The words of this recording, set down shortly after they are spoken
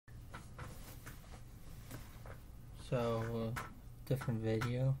So, different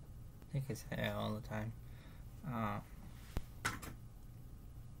video. I think I say it all the time.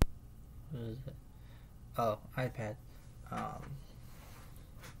 What is it? Oh, iPad. Trying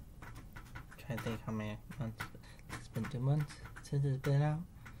to think how many months. It's been 2 months since it's been out.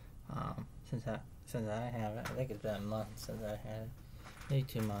 Since I have it, I think it's been a month since I had it. Maybe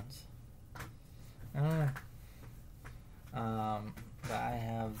 2 months. I don't know. But I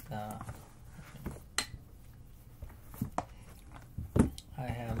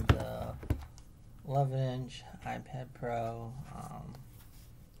have the 11-inch iPad Pro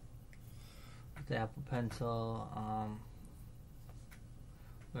with the Apple Pencil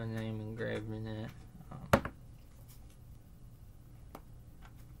with a name engraved in it.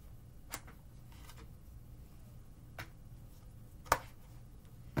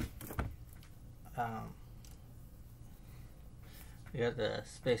 We got the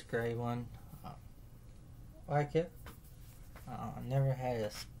space gray one. Like it. Never had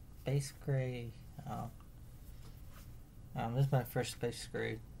a space gray. This is my first space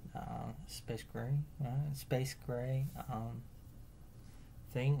gray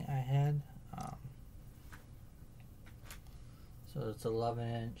thing I had. So it's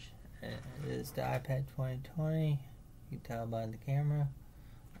 11-inch. It is the iPad 2020. You can tell by the camera.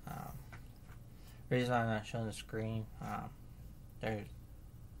 Reason I'm not showing the screen.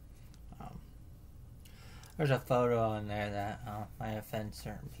 There's a photo on there that might offend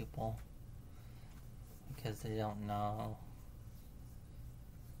certain people because they don't know.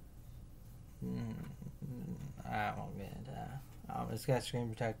 I won't get into that. It's got a screen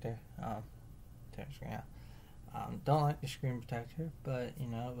protector. Turn the screen out. Don't like the screen protector, but you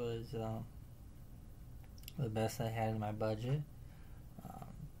know, it was the best I had in my budget.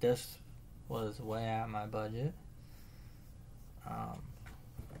 This was way out of my budget.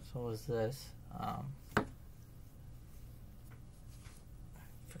 So was this. I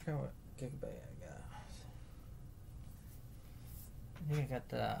forgot what gigabyte I got. I think I got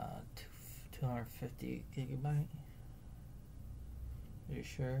the 250 gigabyte. Are you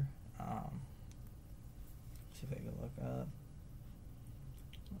sure? See if I can look up.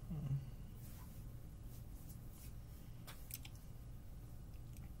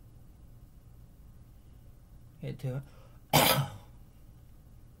 Okay,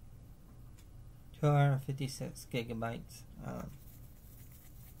 256 gigabytes.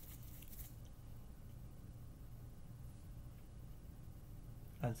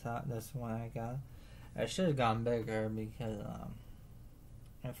 That's the one I got. I should have gone bigger because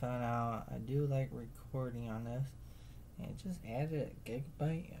I found out I do like recording on this, and it just added a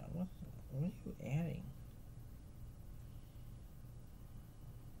gigabyte. What are you adding?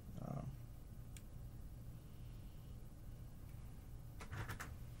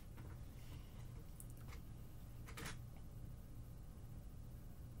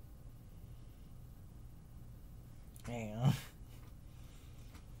 Hang on.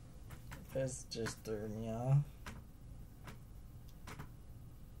 This just threw me off.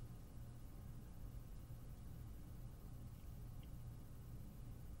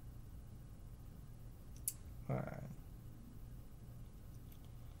 Alright.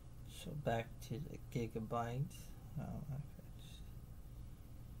 So back to the gigabytes.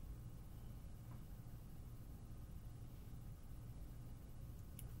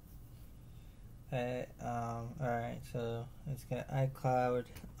 Alright, so it's got iCloud.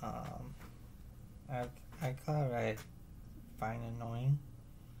 iCloud I find annoying,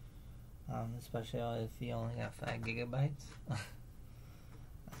 especially if you only got 5 gigabytes.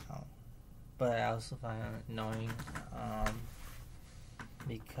 But I also find it annoying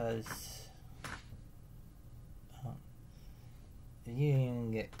because if you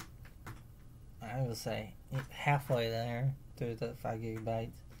even get, I would say, halfway there through the 5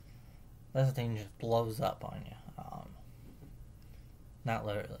 gigabytes, this thing just blows up on you. Not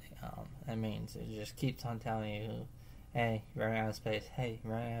literally. That means it just keeps on telling you, hey, you're running out of space. Hey,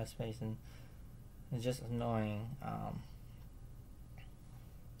 you're running out of space. And it's just annoying.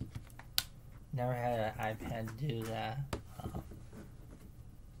 Never had an iPad do that.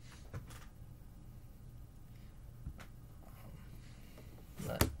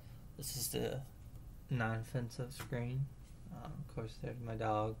 But this is the non-offensive screen. Of course, there's my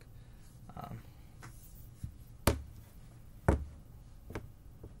dog.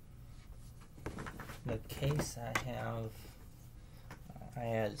 The case I have, I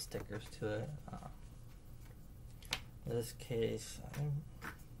added stickers to it. This case,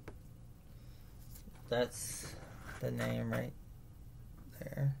 that's the name right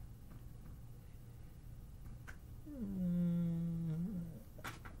there.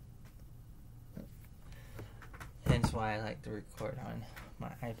 And that's why I like to record on my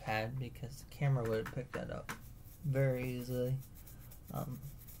iPad, because the camera would have picked that up very easily.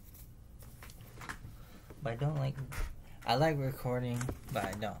 But I like recording, but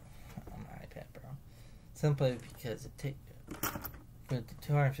I don't on my iPad Pro. Simply because with the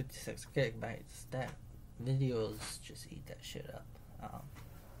 256 gigabytes, that videos just eat that shit up.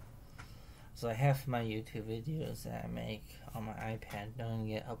 So half of my YouTube videos that I make on my iPad don't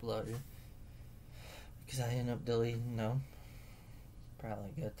get uploaded because I end up deleting them.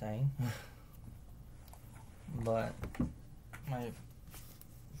 Probably a good thing. But my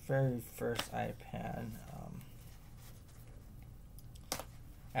very first iPad,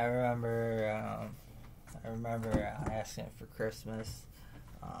 I remember asking it for Christmas.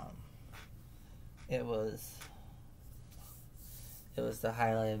 It was the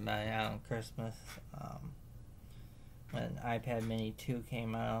highlight of my Christmas, when iPad Mini 2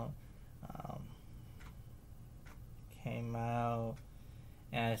 came out.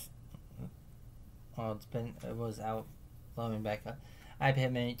 And it was out. Let me back up.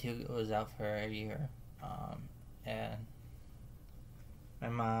 iPad Mini 2 was out for a year, and my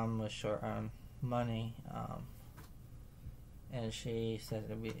mom was short on money, and she said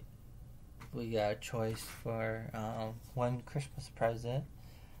that we got a choice for one Christmas present.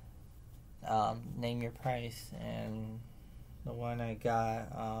 Name your price, and the one I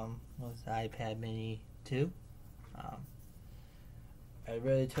got was the iPad Mini 2. I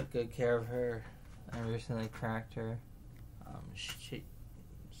really took good care of her. I recently cracked her.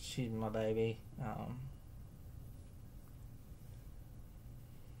 She's my baby. I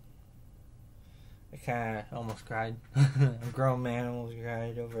kind of almost cried. A grown man almost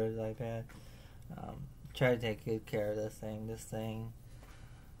cried over his iPad. Try to take good care of this thing. This thing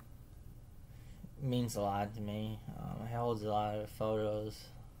means a lot to me. It holds a lot of photos,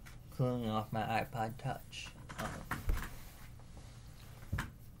 including off my iPod Touch.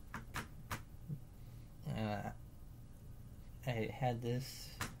 And I had this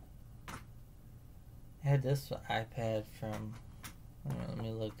iPad from. Let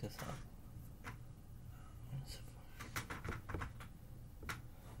me look this up.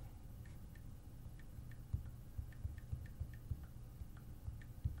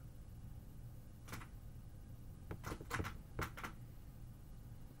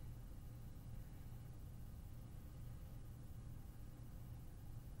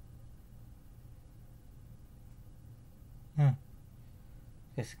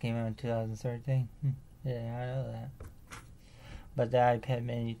 Guess it came out in 2013. Yeah, I know that. But the iPad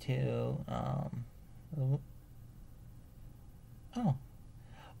Mini 2, oh.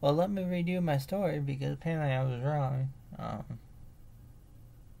 Well, let me redo my story, because apparently I was wrong.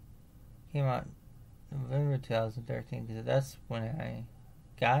 Came out November 2013, because that's when I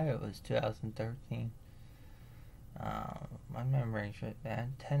got it, was 2013. My memory's really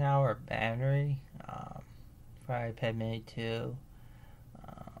bad. 10-hour battery, for iPad Mini 2.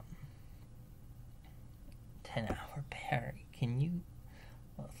 10-hour battery.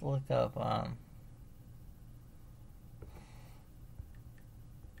 Let's look up,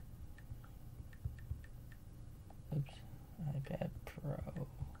 oops, iPad Pro.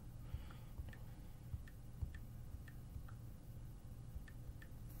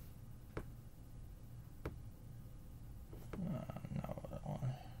 No, that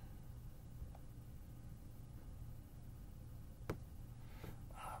one.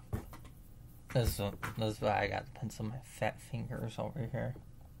 That's why I got the pencil. My fat fingers over here.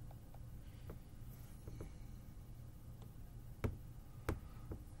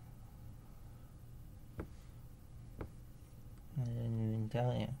 I didn't even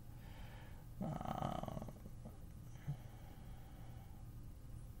tell you.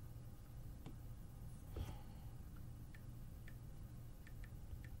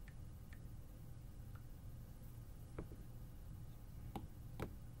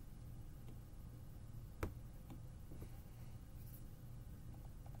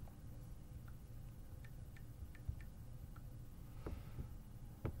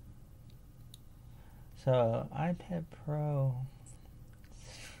 So, iPad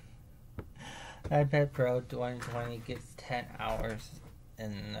Pro 2020 gets 10 hours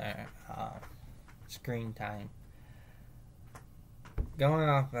in screen time. Going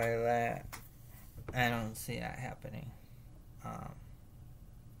off by that, I don't see that happening.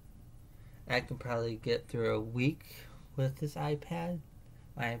 I could probably get through a week with this iPad,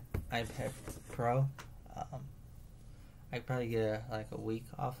 my iPad Pro. I could probably get a week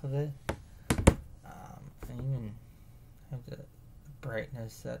off of it. I even have the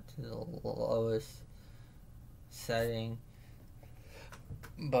brightness set to the lowest setting,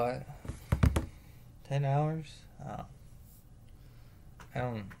 but 10 hours.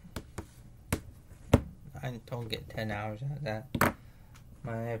 I don't get 10 hours out of that.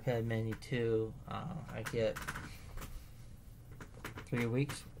 My iPad Mini 2, I get 3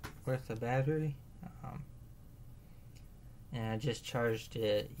 weeks worth of battery. And I just charged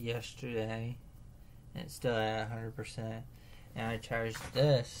it yesterday, and it's still at 100%. And I charged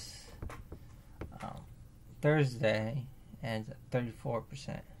this Thursday, and it's at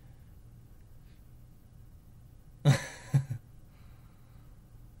 34%.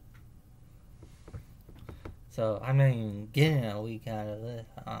 So I'm not even getting a week out of this.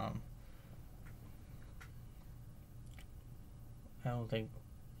 I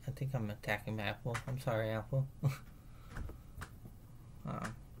think I'm attacking Apple. I'm sorry, Apple.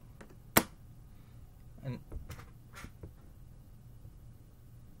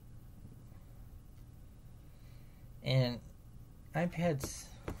 And iPads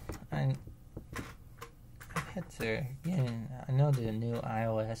are getting. I know the new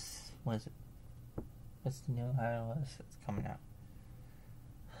iOS what's the new iOS that's coming out?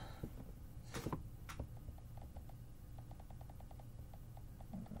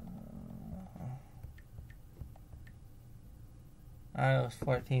 iOS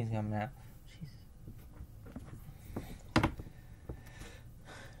 14 is coming out. Jeez.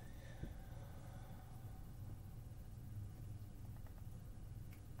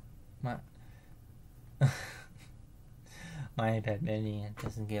 My iPad Mini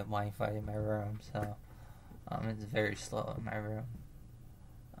doesn't get Wi-Fi in my room, so it's very slow in my room.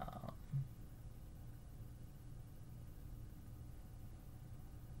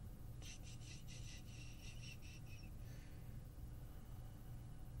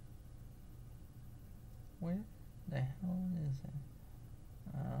 Where the hell is it?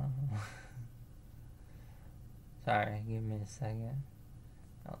 Sorry, give me a second.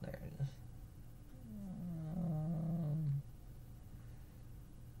 Oh, there it is.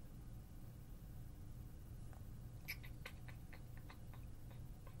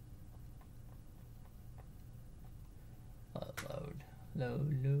 Load.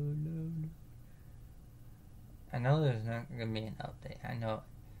 I know there's not going to be an update. I know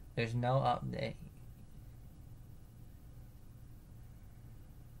there's no update.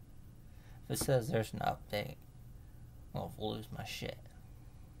 If it says there's an update, I'll lose my shit.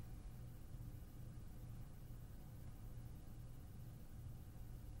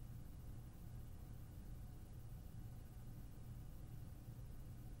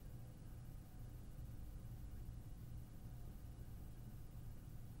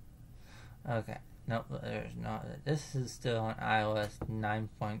 Okay, nope, there's not. This is still on iOS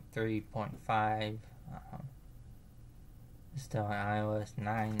 9.3.5. It's still on iOS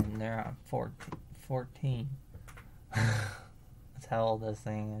 9, and they're on 14. That's how old this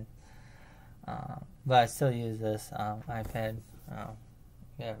thing is. But I still use this iPad. Got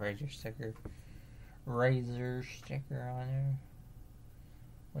Razer sticker on there.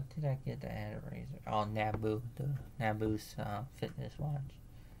 What did I get to add a Razer? Oh, Naboo, the Naboo's fitness watch.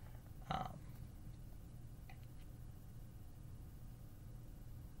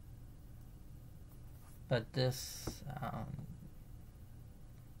 But this,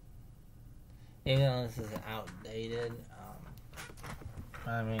 even though this is outdated,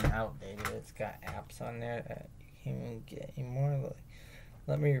 it's got apps on there that you can't even get anymore.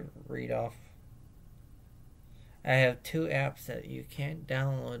 Let me read off. I have 2 apps that you can't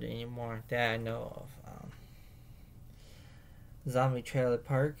download anymore that I know of. Zombie Trailer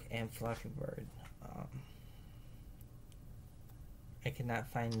Park and Flappy Bird. I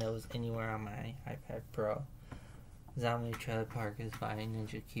cannot find those anywhere on my iPad Pro. Zombie Trailer Park is by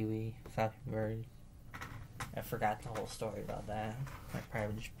Ninja Kiwi. Flappy Bird, I forgot the whole story about that. I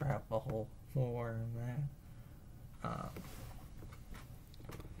probably just brought up a whole more on that.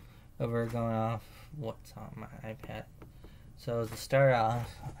 But we're going off what's on my iPad. So to start off,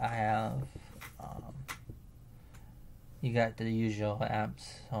 I have you got the usual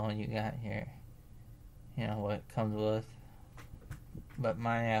apps. So you got here, what it comes with. But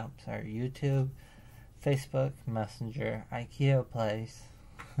my apps are YouTube, Facebook, Messenger, IKEA Place.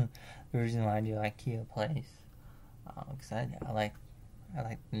 The reason why I do IKEA Place, because I like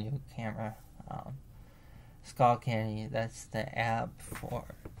the new camera. Skull Candy, that's the app for.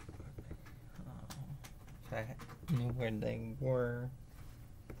 I knew where they were.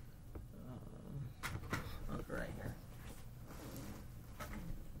 Look right here.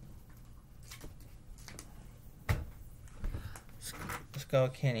 The Skull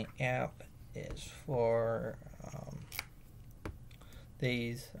Candy app is for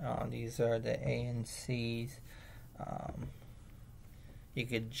these. These are the ANCs. You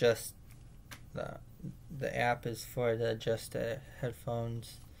could adjust the the app is for the adjust the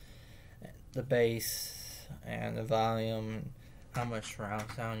headphones, the bass, and the volume, how much surround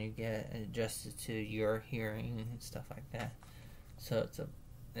sound you get, and adjust it to your hearing and stuff like that. So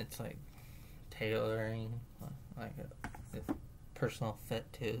it's like tailoring, like a personal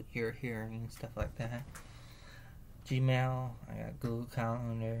fit to your hearing and stuff like that. Gmail, I got Google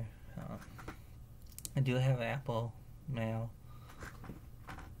Calendar. I do have Apple Mail,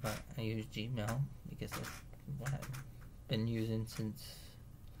 but I use Gmail because that's what I've been using since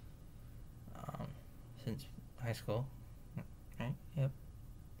high school. Right? Yep.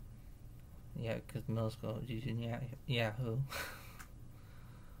 Yeah, because middle school I was using Yahoo.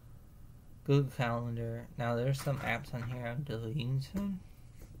 Google Calendar. Now there's some apps on here I'm deleting soon.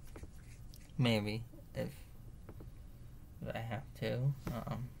 Maybe if I have to.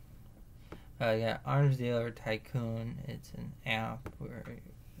 I got Arms Dealer Tycoon. It's an app where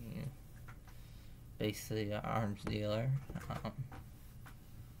you basically an arms dealer.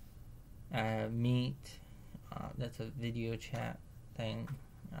 I have Meet. That's a video chat thing.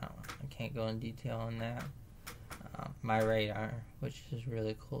 I can't go in detail on that. My Radar, which is a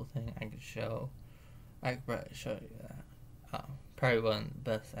really cool thing I could show. I could probably show you that. Probably one of the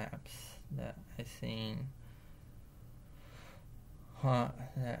best apps that I've seen.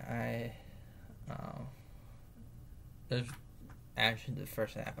 There's actually the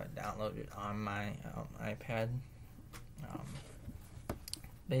first app I downloaded on my iPad.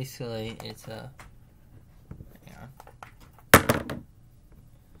 Basically, it's a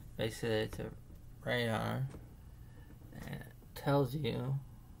radar, and it tells you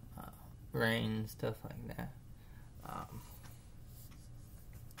rain, stuff like that.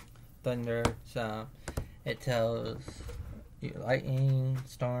 Thunder. It tells you lightning,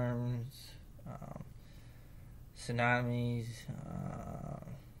 storms, tsunamis,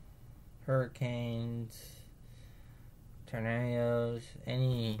 hurricanes, tornadoes,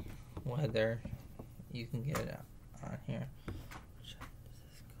 any weather you can get it on here.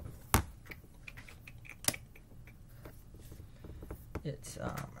 It's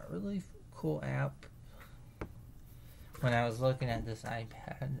a really cool app. When I was looking at this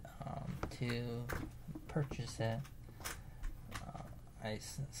iPad to purchase it, I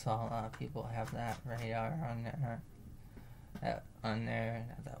saw a lot of people have that radar on there. I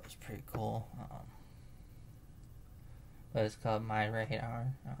thought was pretty cool. But it's called My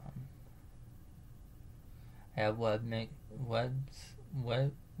Radar. I have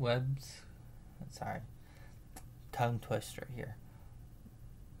sorry, tongue twister here.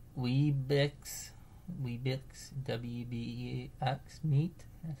 Weebix, WBEX, Meet.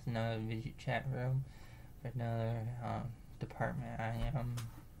 That's another video chat room for another department I am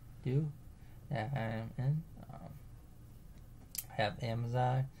in. I have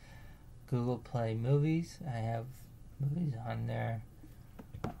Amazon, Google Play Movies. I have movies on there.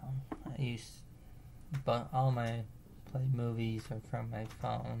 But all my Play movies are from my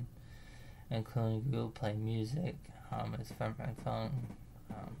phone, including Google Play Music. It's from my phone.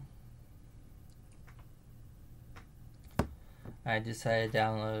 I decided to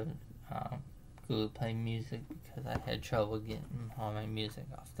download Google Play Music because I had trouble getting all my music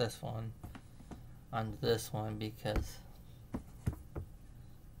off this one onto this one because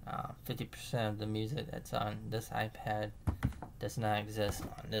 50% of the music that's on this iPad does not exist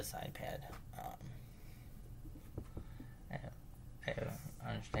on this iPad. I don't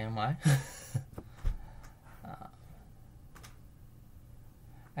understand why.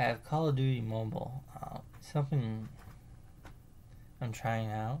 I have Call of Duty Mobile. Something I'm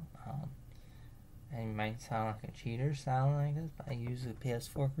trying out. It might sound like a cheater sound like this, but I use a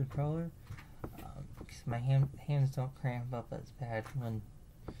PS4 controller because my hands don't cramp up as bad when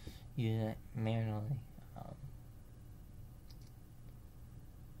using it manually.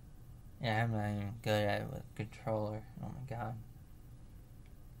 Yeah, I'm not even good at it with a controller. Oh my god.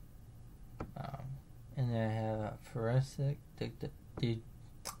 And then I have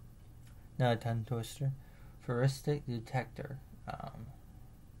a tongue twister. Furistic Detector.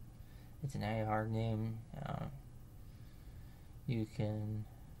 It's an AR game. They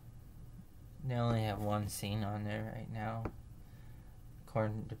only have one scene on there right now.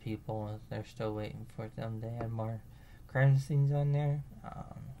 According to people, they're still waiting for them to add more crime scenes on there.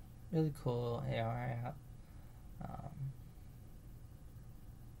 Really cool AR app.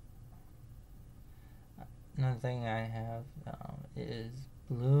 Another thing I have is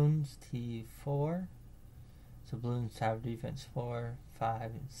Bloons T4. So Bloons Cyber Defense 4, 5,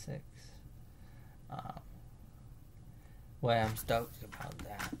 and 6. What I'm stoked about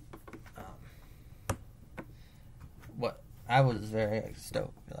that. What I was very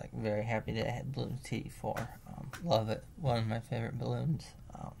stoked, like very happy that I had Balloon T4. Love it. One of my favorite balloons.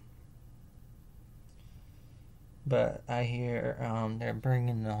 But I hear they're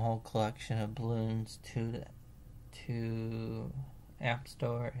bringing the whole collection of balloons to App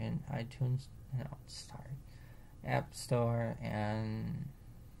Store and iTunes. No, sorry, App Store and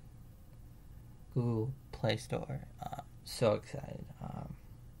Google Play Store. So excited.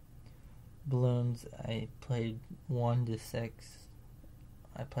 Balloons, I played 1 to 6.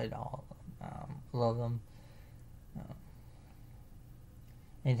 I played all of them. Love them.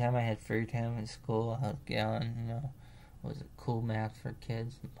 Anytime I had free time in school, I would get on, was it cool math for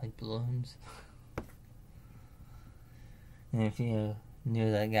kids and play balloons. And if you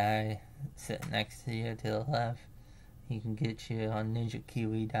knew that guy sitting next to you to the left, he can get you on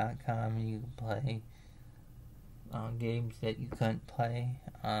NinjaKiwi.com and you can play games that you couldn't play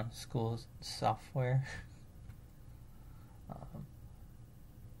on school software.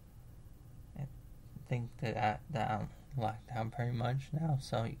 I think that I'm locked down pretty much now,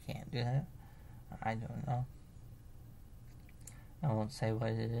 so you can't do that. I don't know. I won't say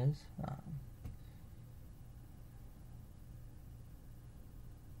what it is.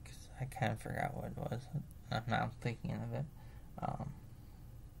 Because I kind of forgot what it was. I'm now thinking of it.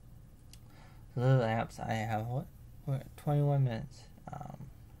 So those apps I have, we're at 21 minutes.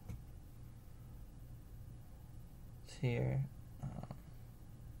 Here.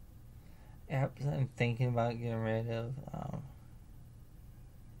 Apps I'm thinking about getting rid of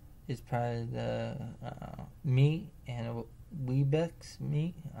is probably the Meet and Webex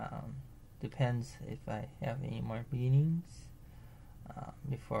Meet. Depends if I have any more meetings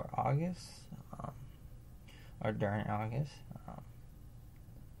before August or during August.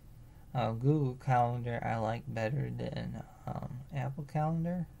 Google Calendar I like better than Apple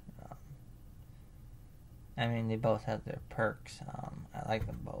Calendar. I mean, they both have their perks. I like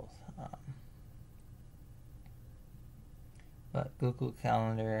them both. But Google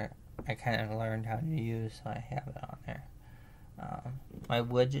Calendar, I kind of learned how to use, so I have it on there. My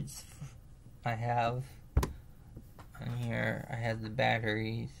widgets I have on here, I have the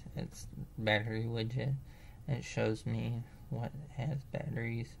batteries. It's battery widget. And it shows me what has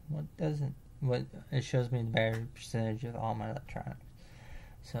batteries, what doesn't. It shows me the battery percentage of all my electronics.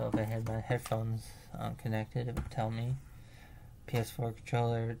 So if I had my headphones connected, it would tell me. PS4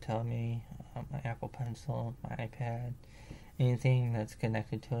 controller would tell me. My Apple Pencil, my iPad, anything that's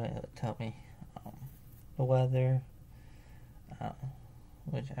connected to it, it would tell me. The weather,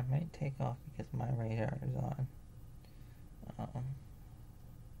 which I might take off because my radar is on.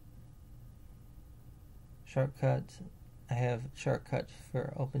 Shortcuts, I have shortcuts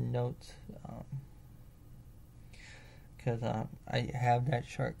for Open Notes. Because I have that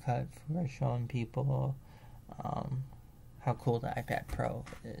shortcut for showing people how cool the iPad Pro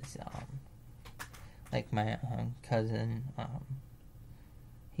is. Like my cousin,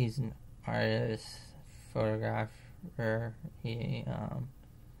 he's an artist, photographer. He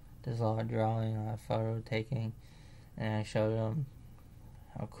does a lot of drawing, a lot of photo taking, and I showed him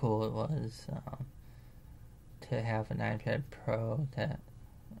how cool it was to have an iPad Pro that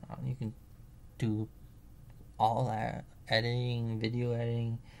you can do all that editing, video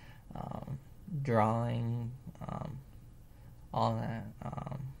editing, drawing, all that.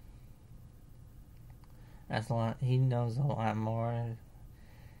 That's a lot. He knows a lot more,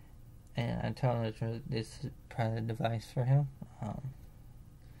 and I told him that this is probably the device for him.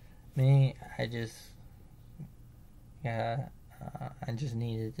 Me, I just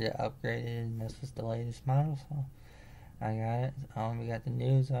needed to upgrade it, and this was the latest model, so I got it. We got the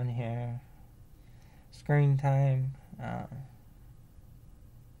news on here, screen time,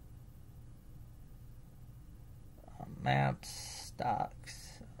 maps, stocks.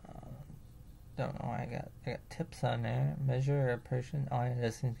 Don't know why I got tips on there. Measure a person. Oh yeah,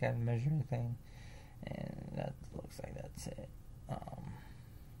 this thing's got a measuring thing, and that looks like that's it.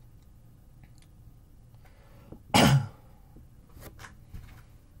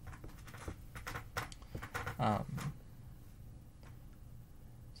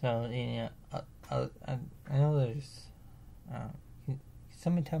 So I know there's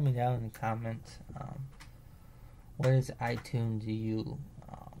somebody tell me down in the comments what is iTunes U?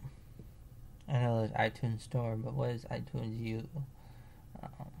 I know there's iTunes Store, but what is iTunes U?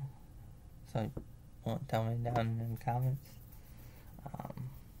 So won't tell me down in the comments.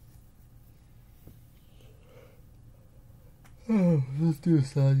 Let's do a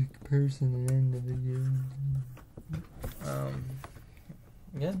Sonic comparison and end the video.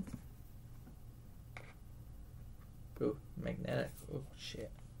 Good. Ooh, magnetic. Oh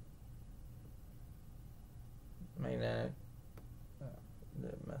shit. Magnetic.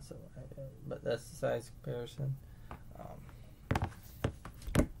 didn't mess up right there. But that's the size comparison.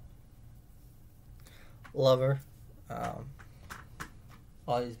 Lover.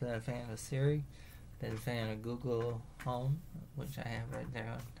 Always been a fan of Siri. Been a fan of Google Home, which I have right there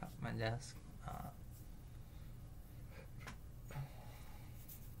on top of my desk.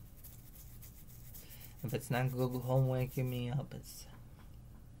 If it's not Google Home waking me up, it's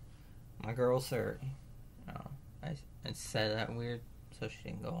my girl Siri. I set that weird so she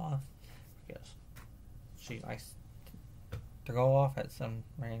didn't go off, because she likes to go off at some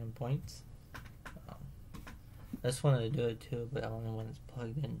random points. I just wanted to do it too, but only when it's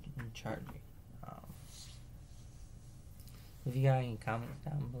plugged in and charging. If you got any comments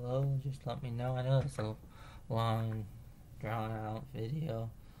down below, just let me know. I know it's a long, drawn out video.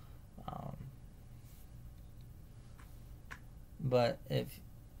 But if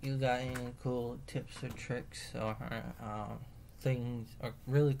you got any cool tips or tricks or things or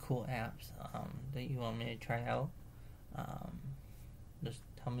really cool apps that you want me to try out, just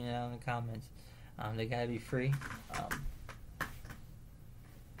tell me down in the comments. They gotta be free,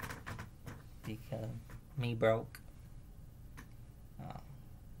 because me broke.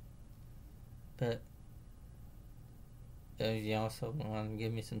 But if you also want to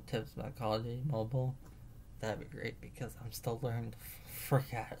give me some tips about Call of Duty Mobile, that'd be great, because I'm still learning the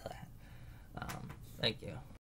frick out of that. Thank you.